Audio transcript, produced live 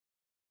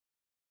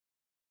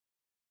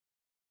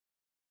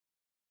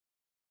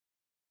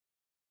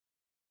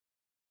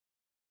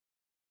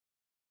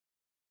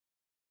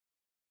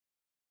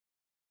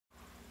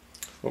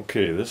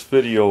Okay, this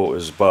video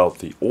is about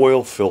the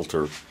oil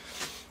filter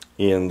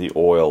in the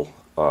oil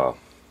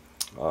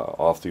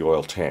off the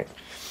oil tank.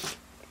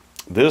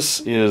 This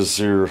is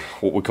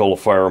what we call a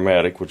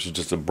Firematic, which is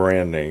just a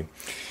brand name.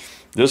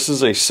 This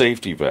is a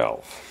safety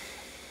valve.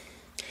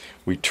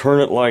 We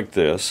turn it like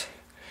this,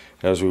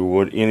 as we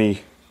would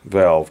any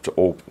valve to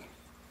open.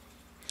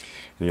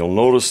 And you'll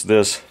notice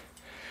this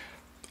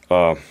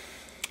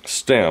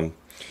stem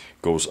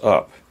goes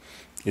up.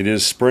 It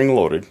is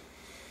spring-loaded.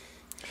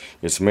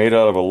 It's made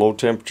out of a low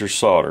temperature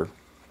solder,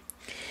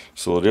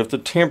 so that if the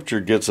temperature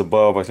gets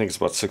above, I think it's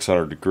about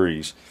 600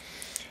 degrees,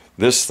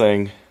 this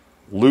thing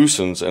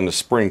loosens and the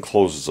spring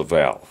closes the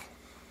valve.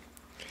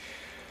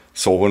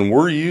 So when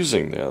we're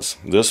using this,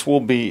 this will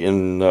be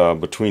in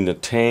between the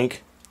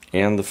tank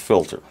and the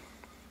filter.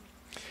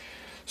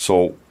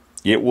 So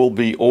it will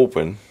be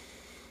open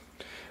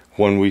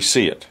when we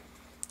see it.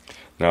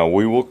 Now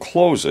we will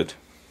close it.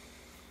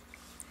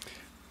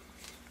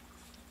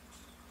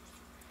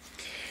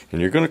 And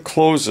you're going to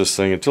close this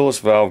thing until this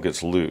valve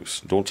gets loose.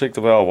 Don't take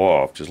the valve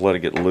off, just let it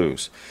get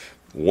loose.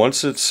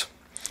 Once it's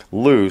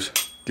loose,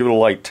 give it a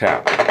light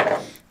tap.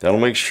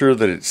 That'll make sure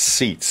that it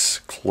seats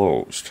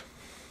closed.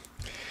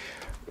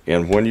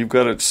 And when you've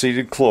got it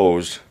seated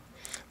closed,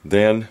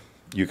 then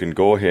you can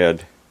go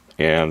ahead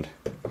and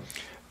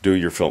do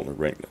your filter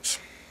maintenance.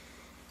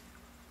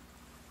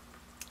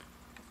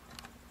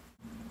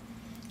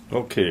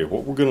 Okay,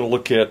 what we're going to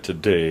look at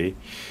today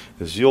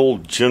is the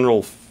old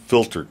general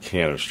filter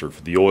canister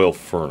for the oil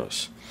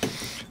furnace.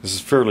 This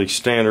is a fairly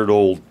standard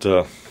old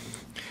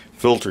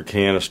filter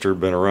canister,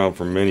 been around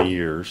for many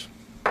years.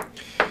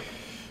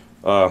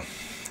 It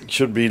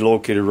should be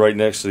located right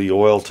next to the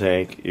oil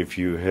tank if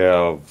you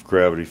have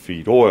gravity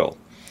feed oil.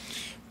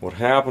 What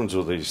happens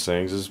with these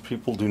things is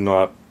people do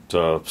not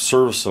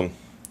service them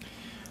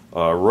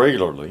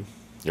regularly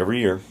every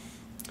year,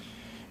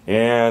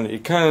 and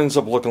it kind of ends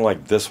up looking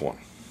like this one.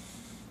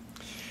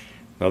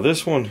 Now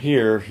this one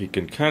here, you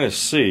can kind of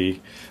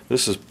see,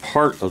 this is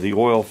part of the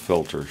oil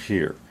filter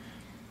here.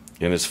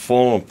 And it's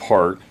fallen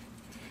apart.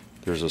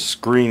 There's a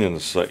screen in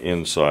the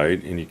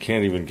inside, and you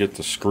can't even get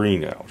the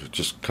screen out. It's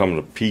just coming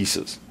to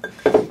pieces.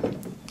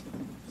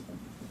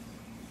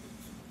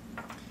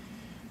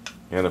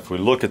 And if we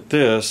look at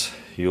this,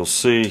 you'll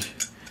see,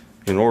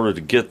 in order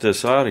to get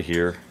this out of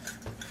here,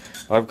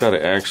 I've got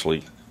to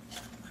actually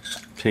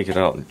take it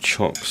out in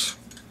chunks.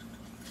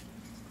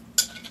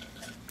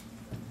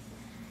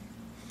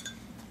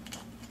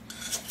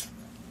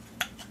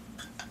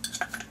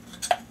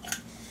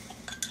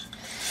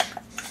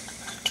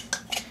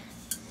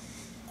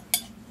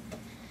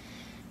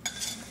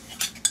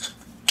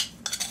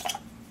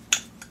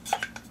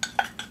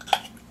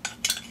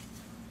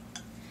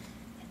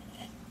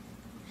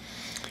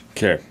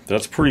 Okay,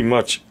 that's pretty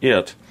much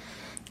it.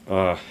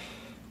 You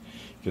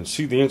can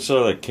see the inside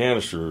of that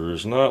canister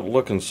is not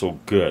looking so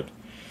good.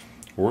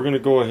 We're going to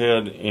go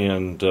ahead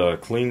and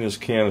clean this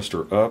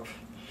canister up,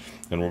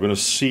 and we're going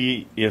to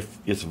see if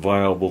it's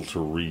viable to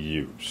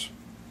reuse.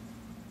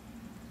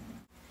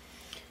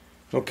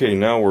 Okay,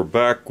 now we're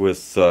back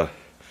with,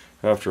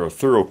 after a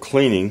thorough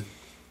cleaning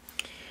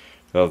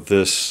of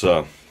this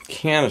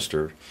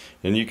canister,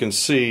 and you can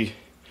see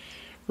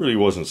really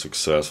wasn't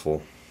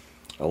successful.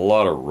 A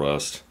lot of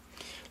rust.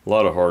 A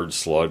lot of hard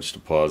sludge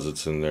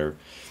deposits in there.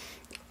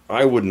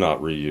 I would not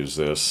reuse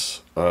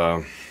this.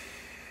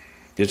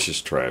 It's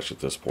just trash at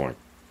this point.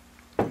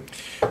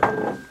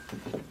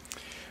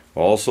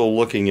 Also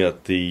looking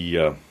at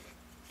the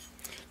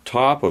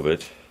top of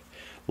it,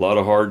 a lot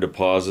of hard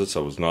deposits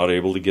I was not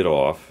able to get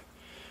off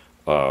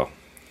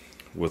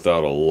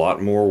without a lot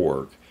more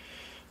work.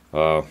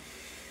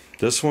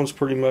 This one's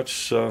pretty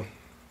much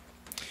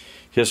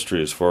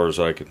history as far as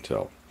I can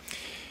tell.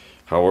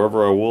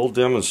 However, I will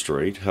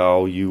demonstrate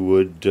how you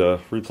would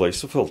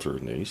replace the filter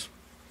in these.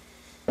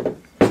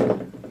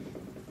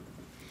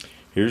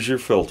 Here's your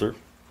filter.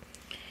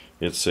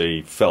 It's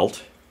a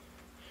felt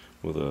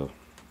with a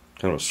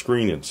kind of a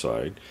screen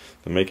inside.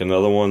 They make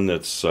another one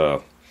that's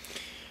kind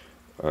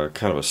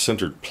of a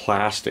sintered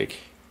plastic,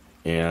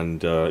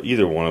 and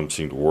either one of them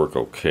seem to work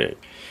okay.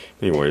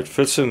 Anyway, it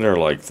fits in there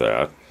like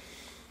that.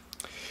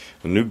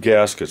 A new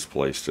gasket's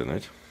placed in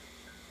it.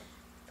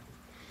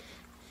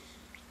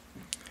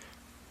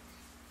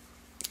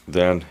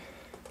 Then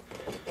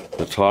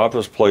the top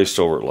is placed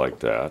over it like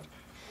that.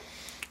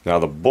 Now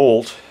the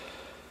bolt,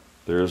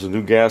 there's a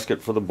new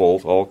gasket for the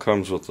bolt, all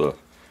comes with the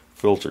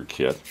filter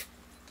kit.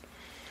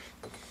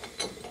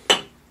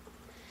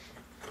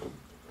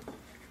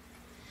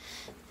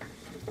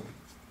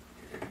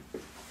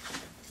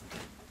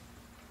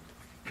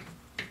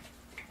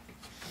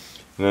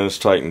 And then it's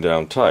tightened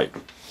down tight.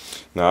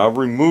 Now I've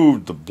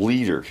removed the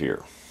bleeder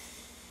here.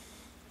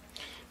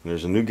 And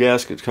there's a new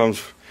gasket that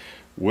comes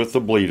with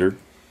the bleeder,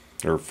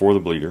 or for the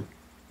bleeder,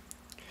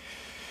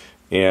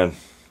 and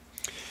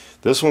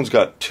this one's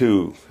got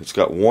two. It's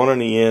got one on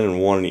the in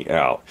and one on the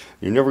out.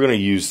 You're never going to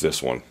use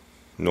this one,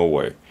 no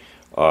way.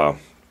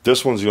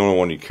 This one's the only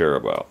one you care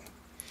about.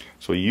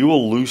 So you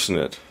will loosen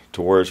it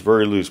to where it's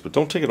very loose, but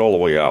don't take it all the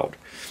way out.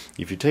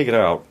 If you take it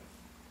out,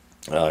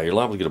 you're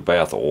liable to get a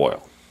bath of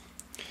oil.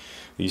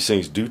 These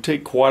things do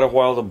take quite a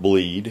while to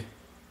bleed,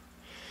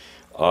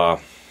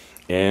 and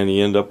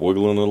you end up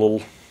wiggling a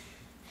little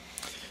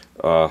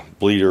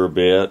bleeder a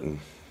bit and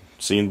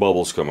seeing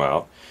bubbles come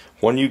out.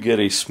 When you get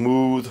a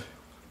smooth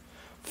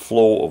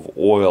flow of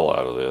oil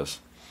out of this,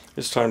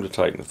 it's time to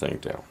tighten the thing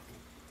down.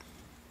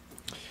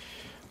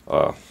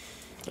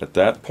 At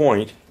that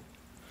point,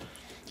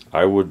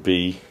 I would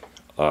be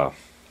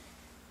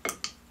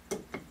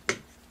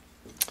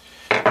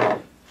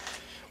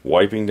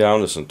wiping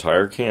down this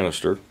entire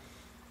canister,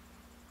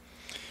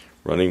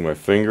 running my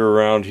finger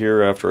around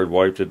here after I'd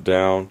wiped it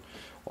down,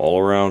 all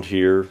around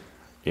here,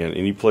 and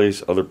any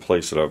other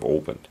place that I've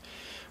opened.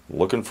 I'm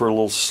looking for a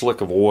little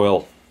slick of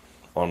oil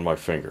on my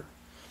finger.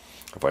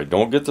 If I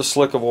don't get the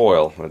slick of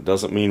oil, that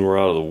doesn't mean we're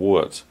out of the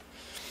woods.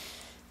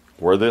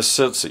 Where this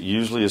sits, it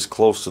usually is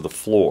close to the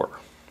floor.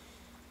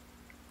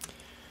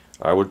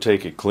 I would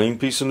take a clean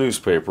piece of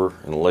newspaper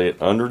and lay it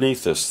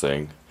underneath this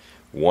thing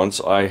once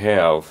I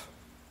have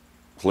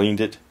cleaned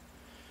it,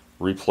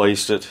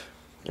 replaced it,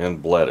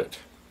 and bled it.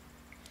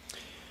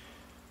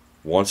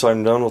 Once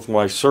I'm done with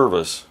my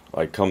service,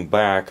 I come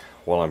back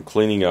while I'm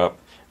cleaning up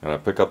and I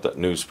pick up that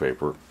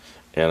newspaper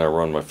and I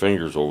run my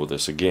fingers over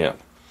this again.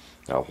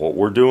 Now what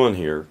we're doing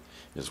here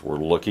is we're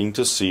looking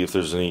to see if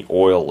there's any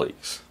oil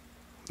leaks.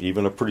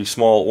 Even a pretty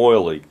small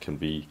oil leak can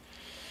be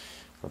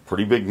a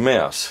pretty big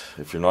mess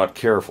if you're not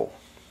careful.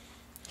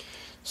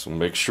 So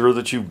make sure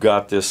that you've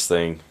got this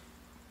thing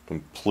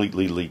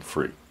completely leak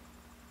free.